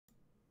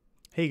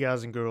Hey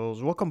guys and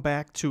girls, welcome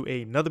back to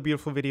another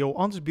beautiful video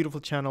on this beautiful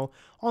channel,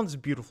 on this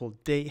beautiful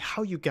day.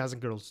 How you guys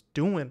and girls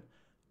doing?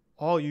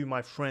 All you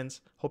my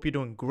friends, hope you're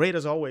doing great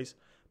as always.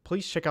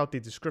 Please check out the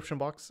description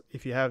box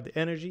if you have the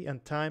energy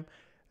and time.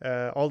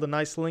 All the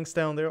nice links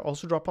down there.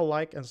 Also drop a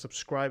like and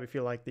subscribe if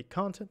you like the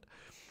content.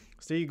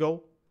 So there you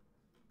go,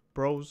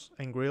 bros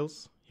and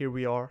grills. Here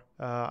we are.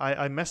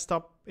 I messed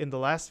up in the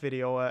last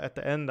video at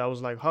the end. I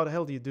was like, how the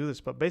hell do you do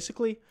this? But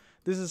basically,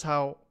 this is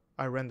how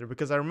I render,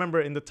 because I remember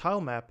in the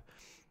tile map,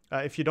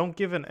 if you don't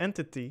give an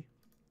entity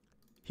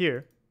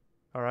here,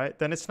 all right,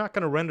 then it's not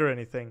going to render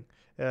anything.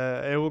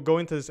 It will go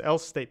into this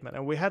else statement,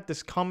 and we had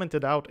this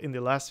commented out in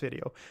the last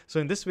video. So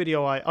in this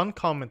video, I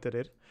uncommented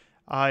it.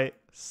 I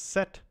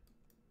set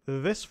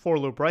this for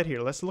loop right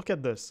here. Let's look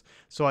at this.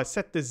 So I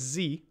set this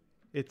Z.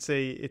 It's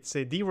a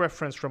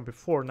dereference from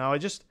before. Now I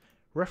just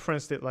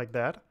referenced it like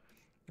that,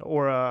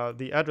 or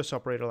the address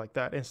operator like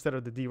that, instead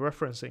of the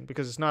dereferencing,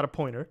 because it's not a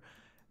pointer,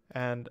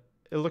 and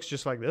it looks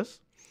just like this.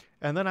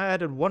 And then I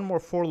added one more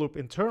for loop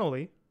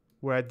internally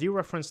where I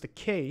dereference the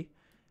K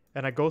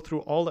and I go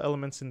through all the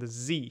elements in the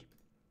Z.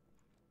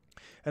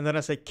 And then I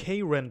say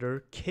K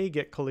render, K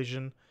get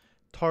collision,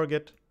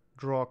 target,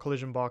 draw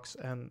collision box,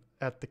 and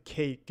at the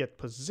K get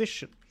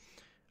position.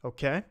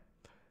 Okay?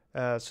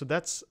 So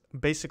that's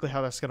basically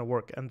how that's going to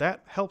work. And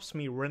that helps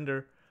me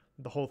render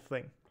the whole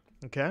thing.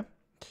 Okay?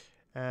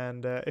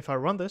 And if I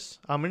run this,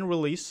 I'm in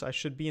release. I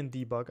should be in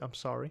debug. I'm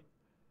sorry.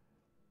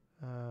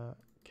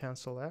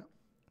 Cancel that.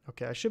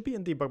 Okay, I should be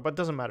in debug, but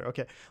doesn't matter.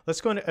 Okay,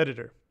 let's go into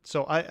editor.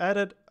 So I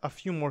added a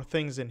few more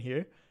things in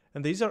here,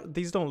 and these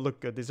don't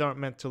look good. These aren't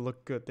meant to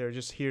look good. They're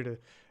just here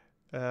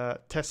to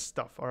test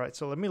stuff. All right,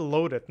 so let me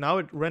load it. Now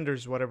it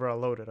renders whatever I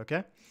loaded.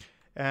 Okay,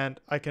 and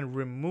I can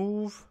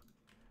remove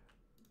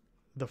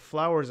the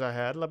flowers I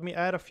had. Let me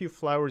add a few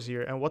flowers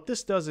here, and what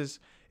this does is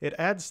it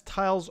adds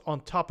tiles on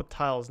top of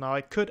tiles. Now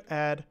I could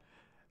add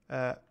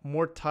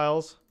more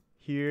tiles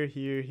here,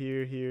 here,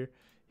 here, here,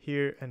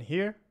 here, and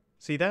here.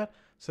 See that?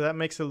 So that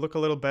makes it look a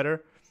little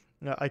better.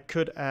 Now I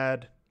could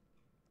add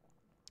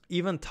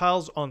even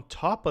tiles on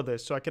top of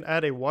this. So I can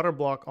add a water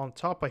block on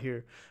top of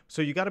here.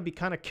 So you got to be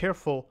kind of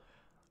careful,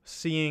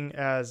 seeing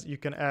as you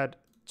can add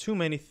too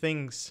many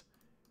things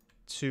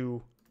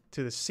to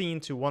the scene,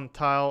 to one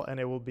tile,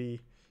 and it will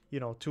be, you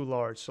know, too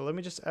large. So let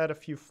me just add a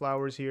few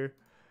flowers here,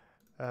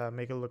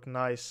 make it look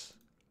nice.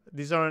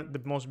 These aren't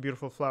the most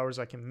beautiful flowers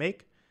I can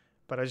make,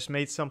 but I just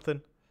made something.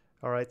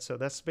 All right, so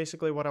that's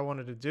basically what I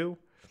wanted to do.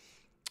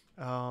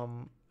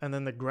 And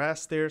then the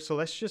grass there. So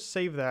let's just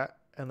save that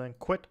and then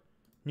quit,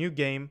 new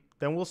game.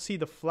 Then we'll see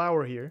the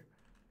flower here.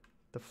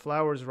 The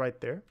flower's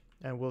right there.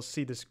 And we'll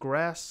see this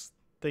grass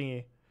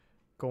thingy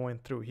going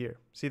through here.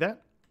 See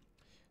that?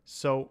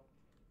 So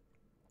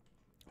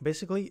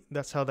basically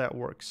that's how that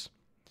works.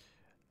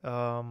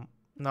 Now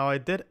I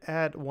did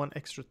add one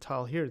extra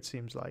tile here, it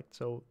seems like.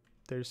 So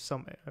there's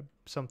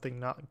something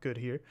not good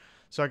here.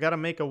 So I got to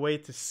make a way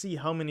to see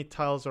how many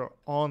tiles are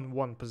on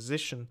one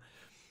position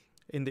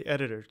in the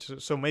editor.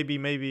 So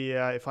maybe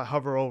if I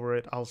hover over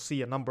it, I'll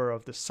see a number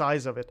of the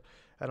size of it,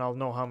 and I'll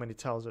know how many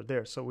tiles are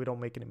there, so we don't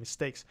make any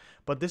mistakes.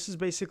 But this is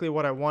basically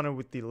what I wanted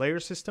with the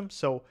layer system.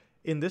 So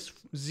in this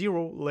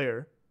 0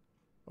 layer,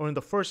 or in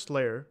the first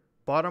layer,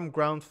 bottom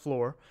ground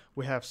floor,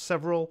 we have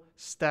several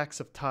stacks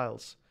of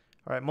tiles.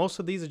 All right, most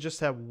of these just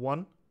have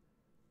one,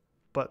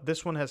 but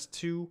this one has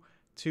 2,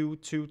 2,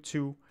 2,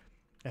 2,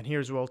 and here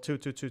as well 2,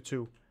 2, 2,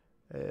 2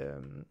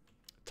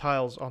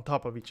 tiles on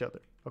top of each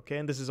other. Okay,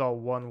 and this is all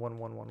 1, 1,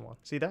 1, 1, 1.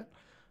 See that?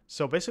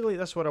 So basically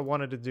that's what I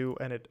wanted to do,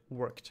 and it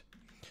worked.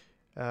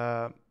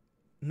 Now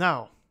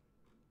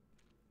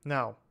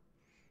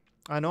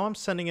I know I'm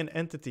sending an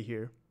entity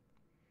here,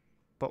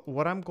 but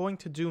what I'm going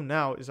to do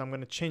now is I'm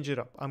going to change it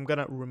up. I'm going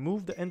to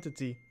remove the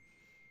entity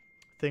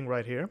thing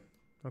right here.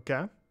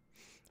 Okay,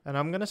 and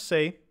I'm going to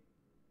say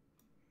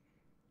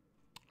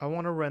I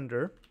want to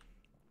render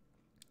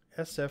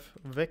SF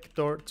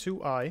vector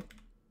 2i,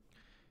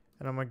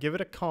 and I'm going to give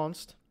it a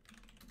const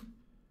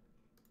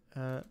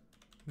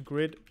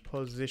grid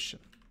position.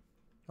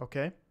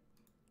 Okay,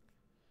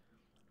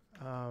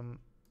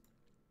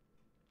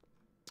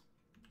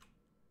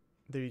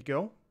 there you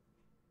go,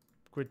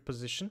 grid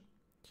position,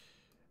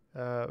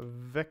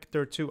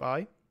 vector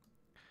 2i,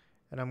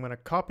 and I'm going to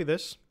copy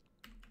this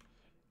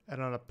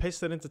and I'm going to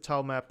paste it into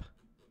tilemap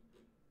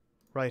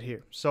right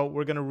here. So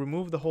we're going to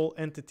remove the whole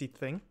entity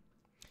thing,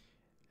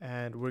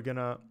 and we're going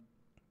to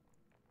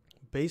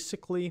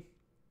basically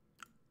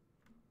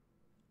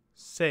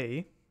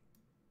say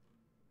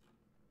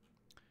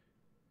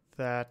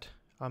that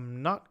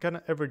I'm not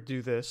gonna ever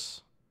do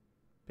this.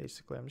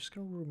 Basically, I'm just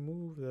gonna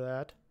remove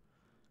that.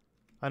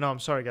 I know, I'm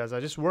sorry guys, I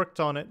just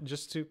worked on it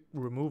just to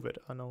remove it.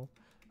 I know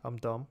I'm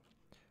dumb,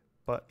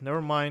 but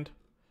never mind.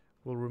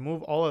 We'll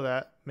remove all of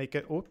that, make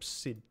it,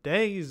 oopsie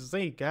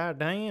daisy,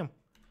 goddamn,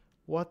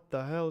 what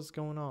the hell is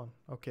going on?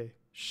 Okay,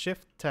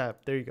 shift tab,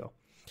 there you go.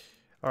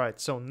 All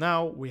right, so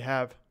now we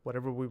have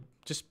whatever we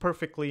just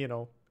perfectly, you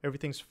know,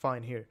 everything's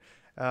fine here.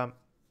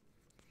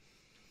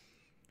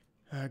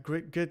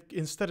 Grid.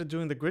 Instead of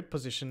doing the grid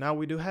position, now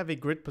we do have a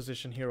grid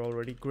position here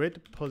already.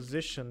 Grid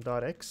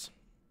position.x,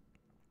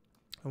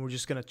 and we're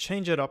just gonna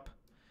change it up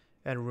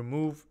and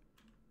remove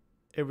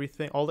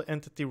everything, all the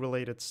entity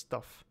related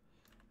stuff,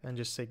 and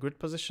just say grid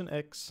position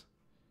x,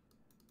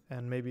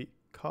 and maybe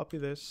copy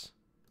this,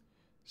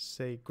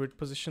 say grid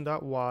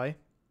position.y,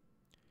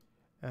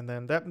 and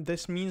then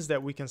this means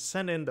that we can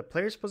send in the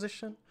player's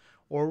position,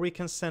 or we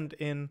can send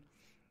in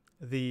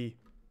the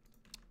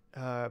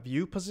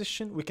view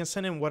position. We can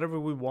send in whatever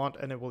we want,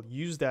 and it will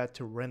use that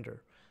to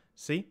render.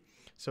 See,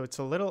 so it's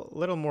a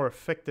little more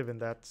effective in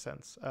that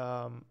sense.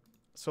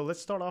 So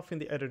let's start off in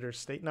the editor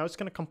state. Now it's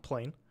going to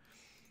complain.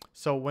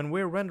 So when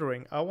we're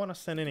rendering, I want to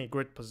send in a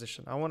grid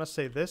position. I want to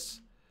say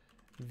this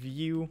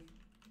view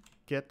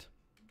get,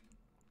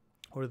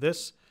 or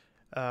this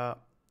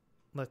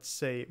let's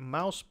say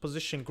mouse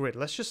position grid.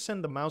 Let's just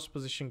send the mouse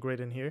position grid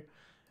in here,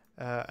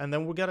 and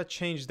then we got to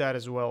change that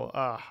as well.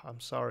 I'm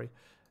sorry,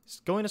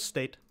 just go into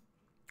state.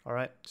 All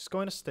right, just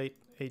go into state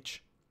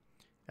H,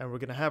 and we're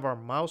gonna have our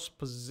mouse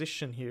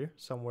position here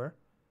somewhere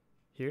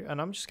here, and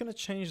I'm just gonna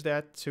change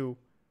that to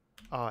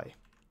I.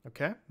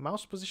 Okay,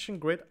 mouse position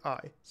grid I.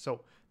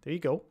 So there you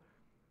go.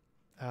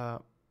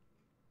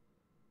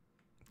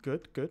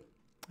 Good,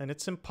 and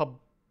it's in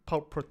pub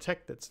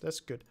protected, so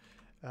that's good.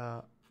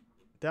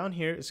 Down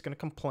here it's gonna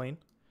complain.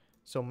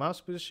 So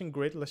mouse position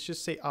grid, let's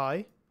just say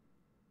I,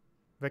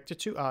 vector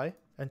to I,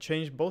 and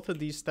change both of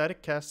these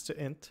static cast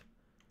to int.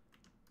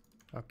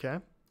 Okay,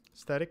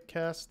 static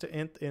cast to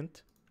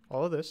int,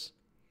 all of this.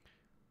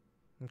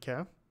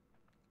 Okay,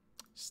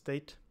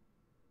 state,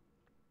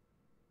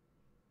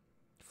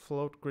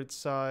 float grid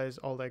size,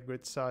 all that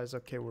grid size.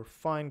 Okay, we're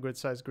fine. Grid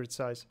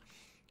size.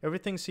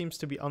 Everything seems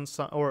to be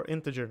unsigned or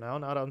integer now,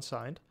 not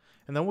unsigned.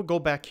 And then we'll go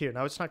back here.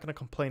 Now it's not going to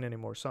complain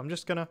anymore. So I'm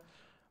just gonna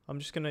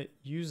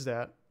use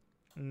that.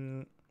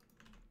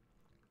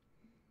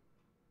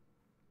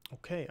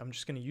 Okay, I'm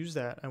just gonna use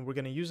that, and we're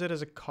gonna use it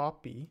as a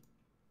copy.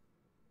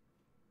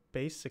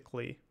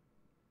 Basically,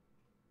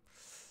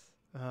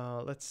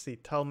 let's see,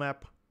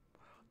 tilemap.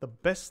 The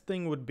best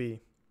thing would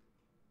be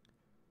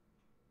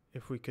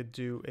if we could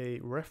do a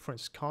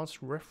reference,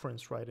 const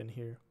reference right in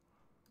here.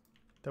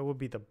 That would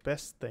be the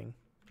best thing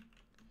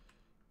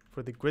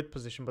for the grid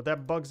position, but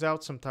that bugs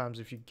out sometimes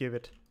if you give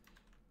it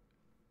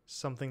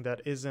something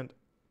that isn't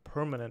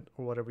permanent,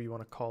 or whatever you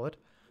want to call it.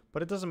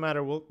 But it doesn't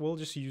matter, we'll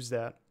just use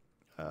that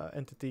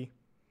entity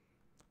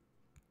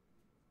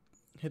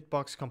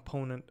hitbox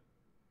component.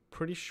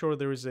 Pretty sure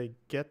there is a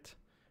get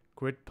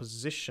grid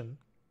position,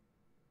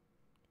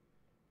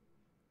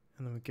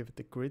 and then we give it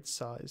the grid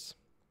size.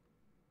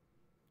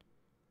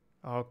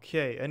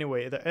 Okay,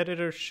 anyway, the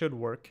editor should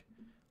work.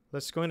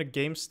 Let's go into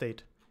game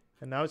state,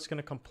 and now it's going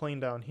to complain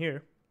down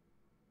here.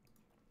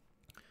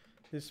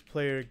 This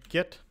player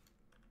get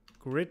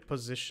grid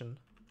position,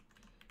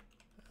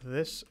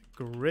 this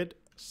grid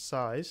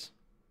size,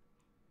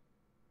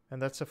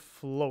 and that's a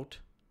float.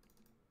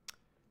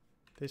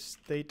 This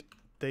state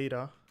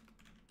data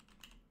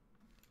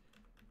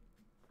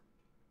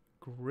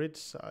grid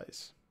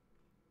size,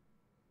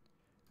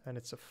 and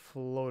it's a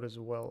float as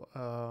well.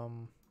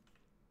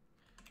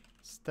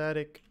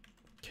 Static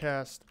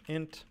cast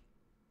int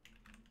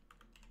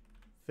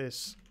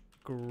this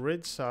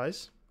grid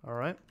size. All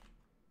right,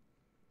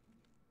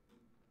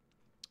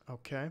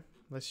 okay,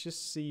 let's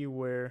just see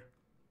where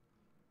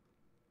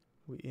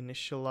we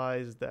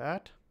initialize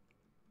that.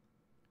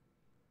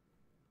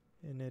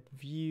 Init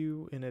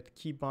view, init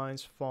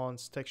keybinds,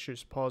 fonts,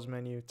 textures, pause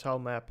menu,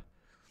 tilemap.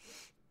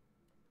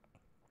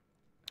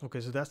 Okay,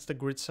 so that's the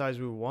grid size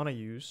we want to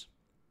use.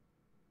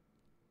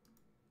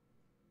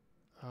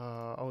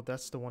 Oh,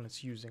 that's the one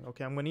it's using.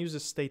 Okay, I'm going to use the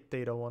state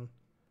data one.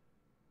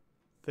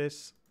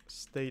 This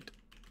state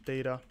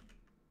data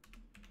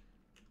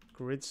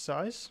grid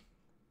size.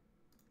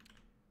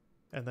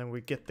 And then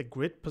we get the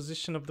grid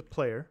position of the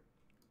player.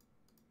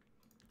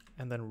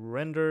 And then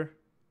render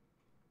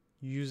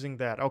using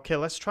that. Okay,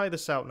 let's try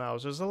this out now.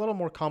 So it's a little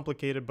more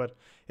complicated, but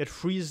it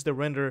frees the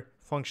render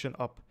function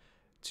up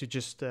to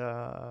just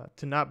to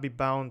not be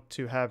bound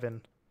to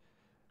having.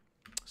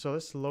 So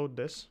let's load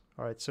this.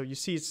 All right, so you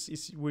see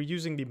we're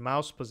using the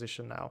mouse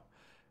position now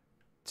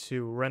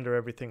to render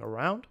everything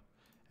around,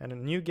 and in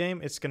a new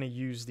game it's going to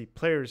use the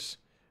player's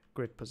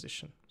grid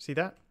position. See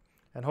that?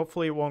 And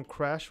hopefully it won't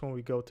crash when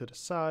we go to the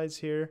sides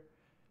here.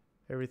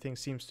 Everything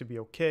seems to be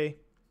okay.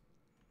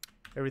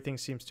 Everything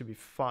seems to be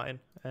fine.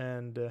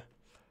 And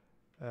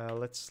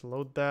let's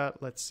load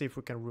that. Let's see if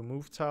we can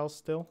remove tiles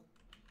still.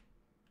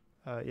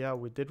 Yeah,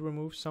 we did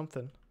remove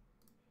something.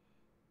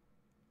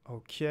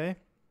 Okay.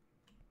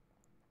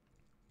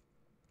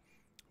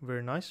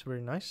 Very nice,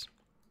 very nice.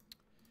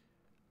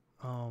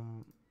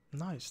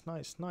 Nice.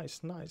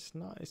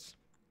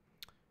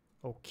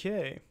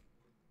 Okay.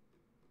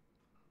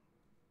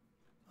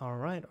 All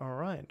right.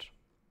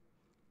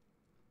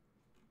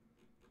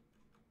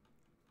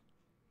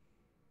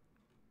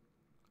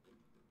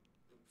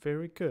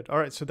 Very good. All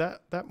right, so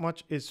that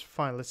much is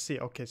fine. Let's see.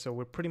 Okay, so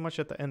we're pretty much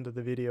at the end of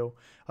the video.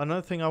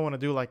 Another thing I want to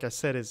do, like I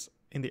said, is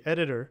in the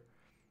editor,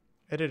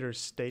 editor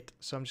state.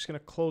 So I'm just going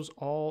to close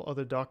all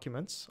other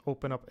documents,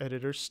 open up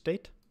editor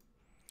state.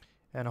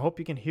 And I hope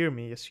you can hear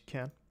me. Yes, you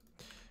can.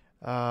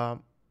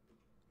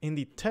 In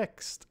the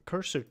text,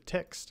 cursor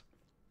text,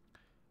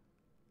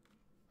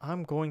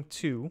 I'm going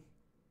to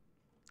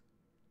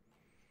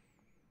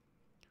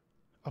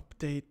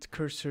update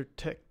cursor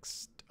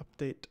text,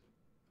 update.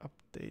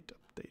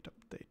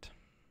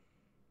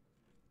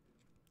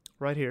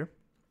 Right here.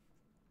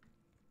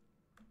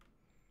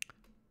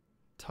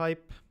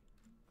 Type.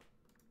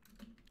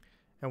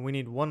 And we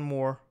need one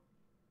more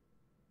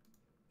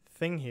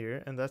thing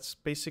here, and that's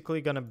basically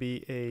gonna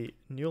be a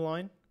new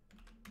line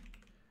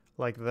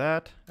like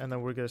that, and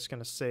then we're just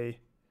gonna say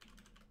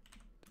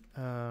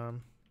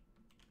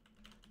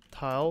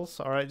tiles.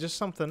 All right, just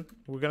something.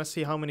 We're gonna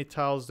see how many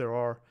tiles there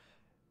are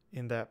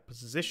in that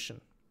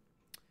position.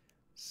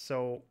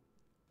 So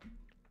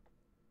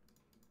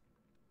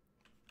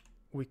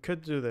we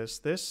could do this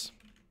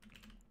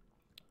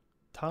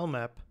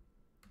tilemap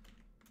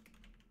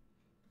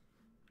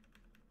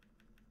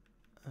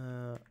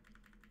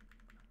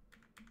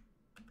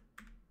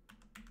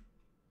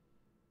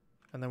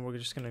and then we're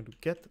just gonna do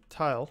get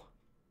tile.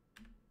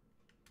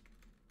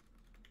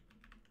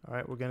 All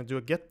right, we're gonna do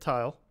a get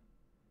tile.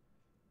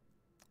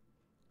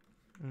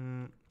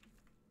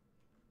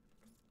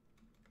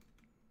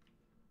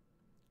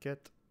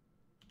 Get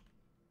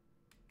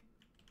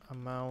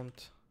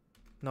amount.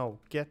 No,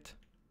 get.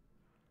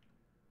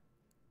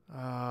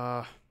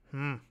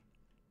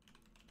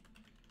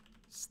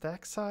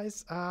 Stack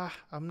size.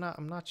 I'm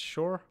not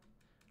sure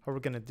how we're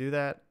gonna do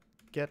that.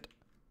 Get.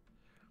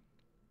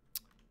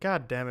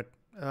 God damn it.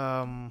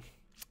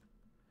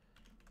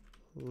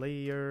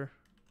 Layer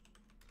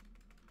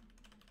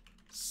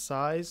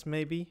size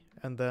maybe,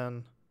 and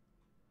then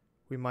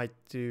we might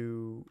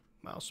do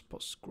mouse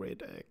post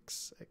grid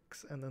x,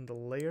 and then the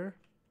layer.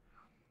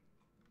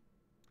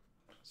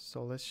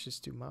 So let's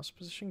just do mouse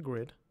position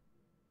grid,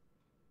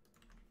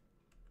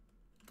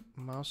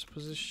 mouse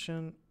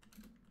position,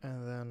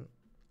 and then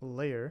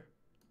layer.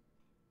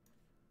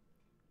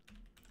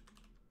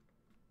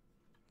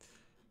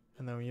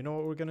 And then you know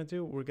what we're gonna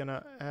do? We're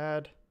gonna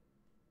add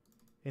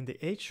in the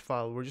H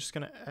file, we're just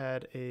gonna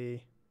add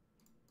a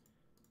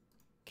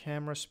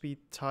camera speed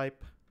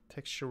type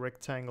texture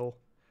rectangle.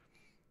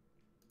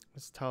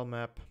 It's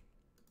tilemap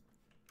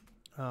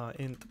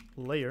int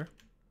layer.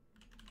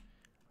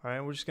 All right,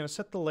 we're just gonna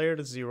set the layer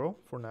to 0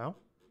 for now.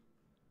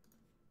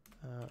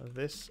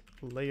 This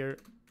layer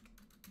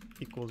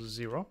equals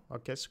 0.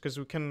 Okay, so because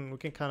we can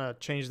kind of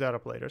change that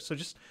up later. So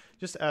just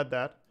add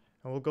that,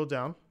 and we'll go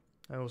down,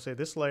 and we'll say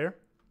this layer,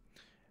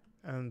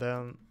 and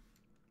then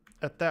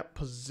at that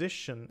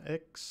position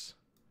x,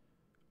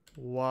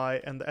 y,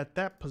 and at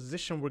that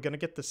position we're gonna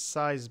get the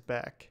size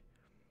back.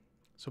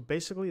 So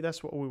basically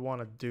that's what we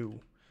want to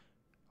do.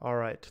 All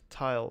right,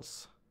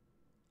 tiles.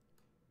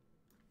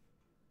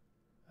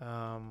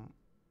 All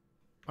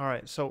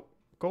right, so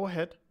go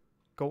ahead,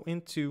 go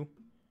into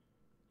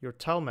your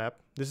tile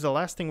map. This is the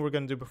last thing we're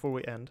gonna do before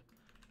we end.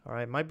 All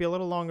right, might be a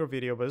little longer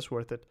video, but it's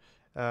worth it.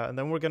 And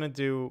then we're gonna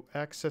do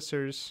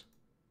accessors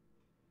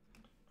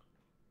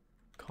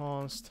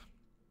const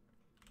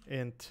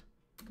int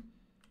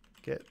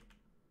get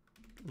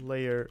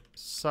layer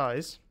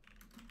size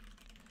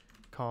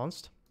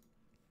const.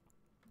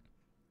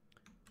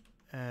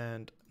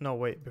 And no,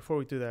 wait, before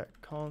we do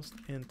that, const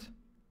int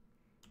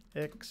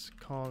x,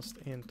 const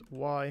int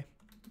y,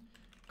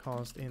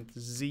 const int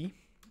z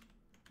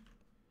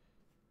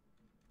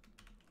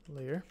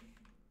layer.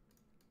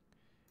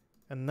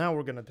 And now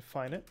we're gonna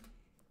define it,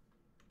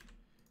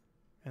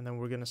 and then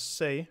we're gonna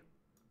say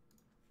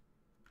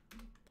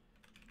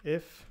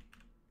if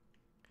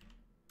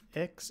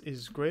x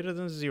is greater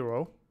than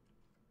 0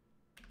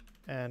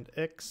 and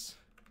x,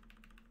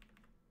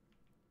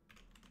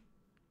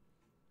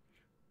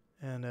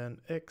 and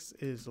then x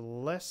is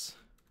less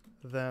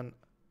than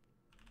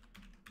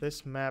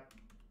this map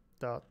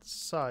dot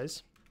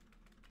size,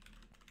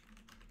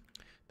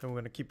 then we're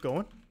going to keep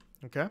going.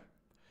 Okay,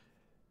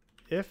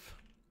 if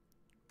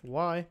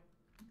y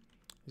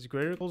is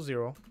greater or equal to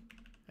 0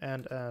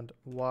 and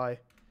y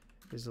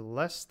is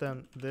less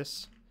than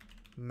this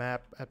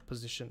map at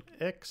position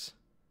x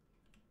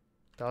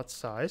dot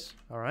size.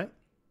 All right,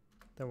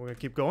 then we're going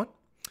to keep going,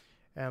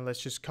 and let's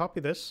just copy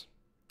this,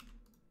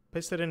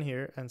 paste it in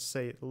here, and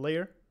say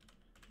layer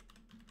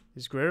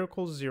is greater or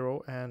equal to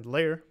 0 and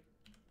layer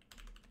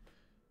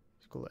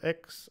is equal to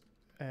x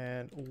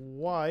and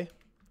y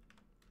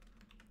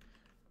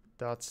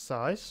dot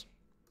size.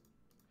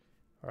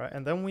 All right,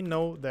 and then we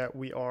know that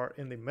we are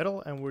in the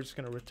middle, and we're just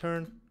going to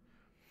return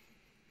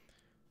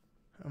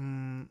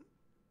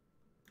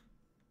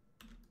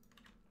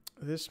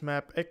this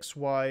map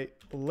xy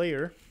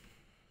layer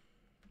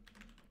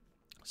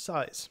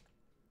size.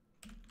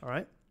 All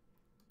right,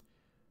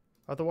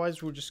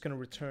 otherwise we're just going to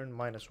return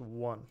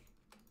 -1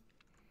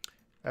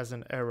 as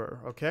an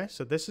error. Okay,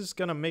 so this is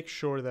going to make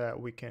sure that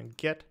we can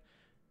get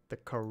the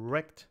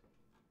correct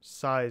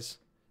size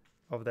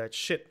of that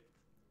shit.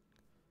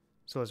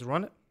 So let's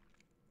run it.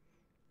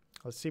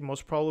 Let's see,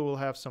 most probably we'll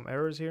have some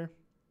errors here.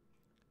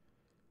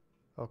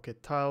 Okay,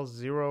 tiles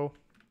 0,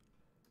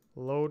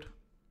 load,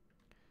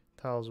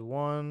 tiles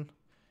 1.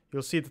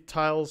 You'll see the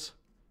tiles.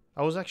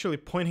 I was actually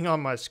pointing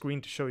on my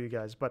screen to show you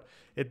guys, but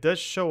it does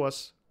show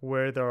us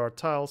where there are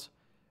tiles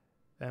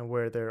and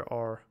where there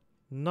are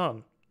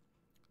none.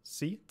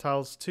 See,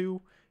 tiles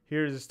 2.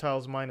 Here is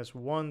tiles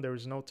 -1. There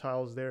is no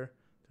tiles there.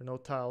 There are no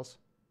tiles.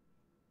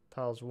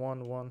 Tiles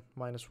 1, 1,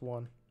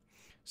 -1.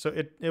 So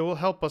it will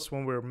help us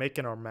when we're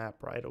making our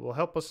map, right? It will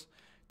help us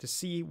to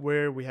see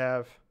where we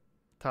have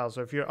tiles.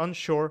 So if you're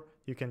unsure,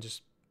 you can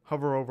just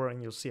hover over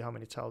and you'll see how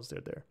many tiles there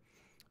are there.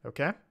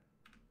 Okay?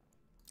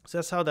 So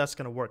that's how that's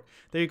going to work.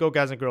 There you go,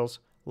 guys and girls.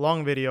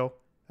 Long video,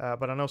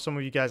 but I know some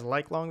of you guys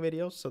like long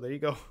videos, so there you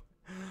go.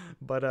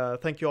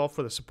 But thank you all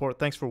for the support.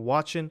 Thanks for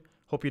watching.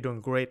 Hope you're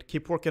doing great.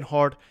 Keep working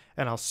hard,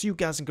 and I'll see you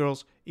guys and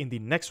girls in the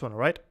next one, all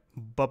right?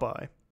 Bye-bye.